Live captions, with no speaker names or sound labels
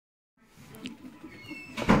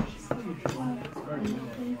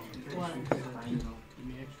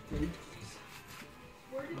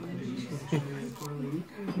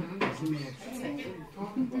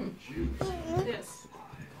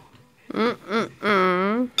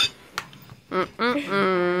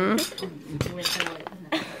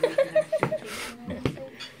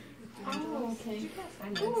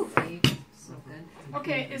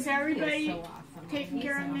Okay, is everybody taken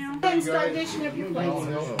care of now? And start dishing up your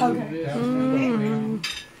plates. Okay.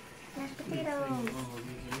 Mashed potatoes.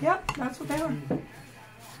 Yep, that's what they are.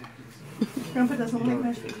 Grandpa doesn't like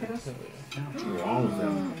mashed potatoes.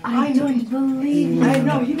 I don't believe you. I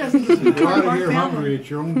know, he doesn't. If you're out of here hungry, it's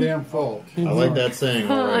your own damn fault. I like that saying.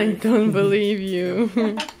 I don't believe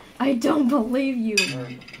you. I don't believe you.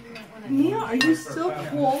 Mia, are you still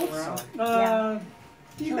cold?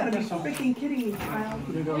 You gotta be freaking kidding me, child.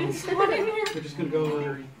 We're just gonna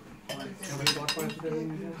go.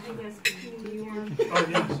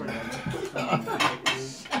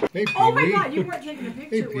 Hey, Oh my Pee-wee. God, you weren't taking a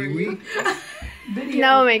Hey, picture, were you? Pee-wee.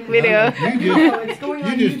 No, make video.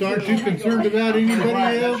 You just aren't too concerned about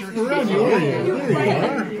anybody else around you, are you? There you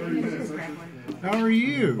are. How are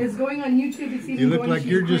you? It's going on YouTube. It's even You look going like to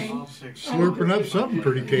you're just Ukraine. slurping up something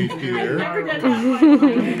pretty tasty there. Never done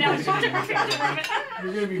that. Now, she took a picture of it.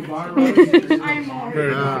 You're gonna be viral. I'm all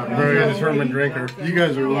Very good. Very good. Drinker. You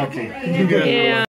guys are lucky. You guys are lucky. Yeah.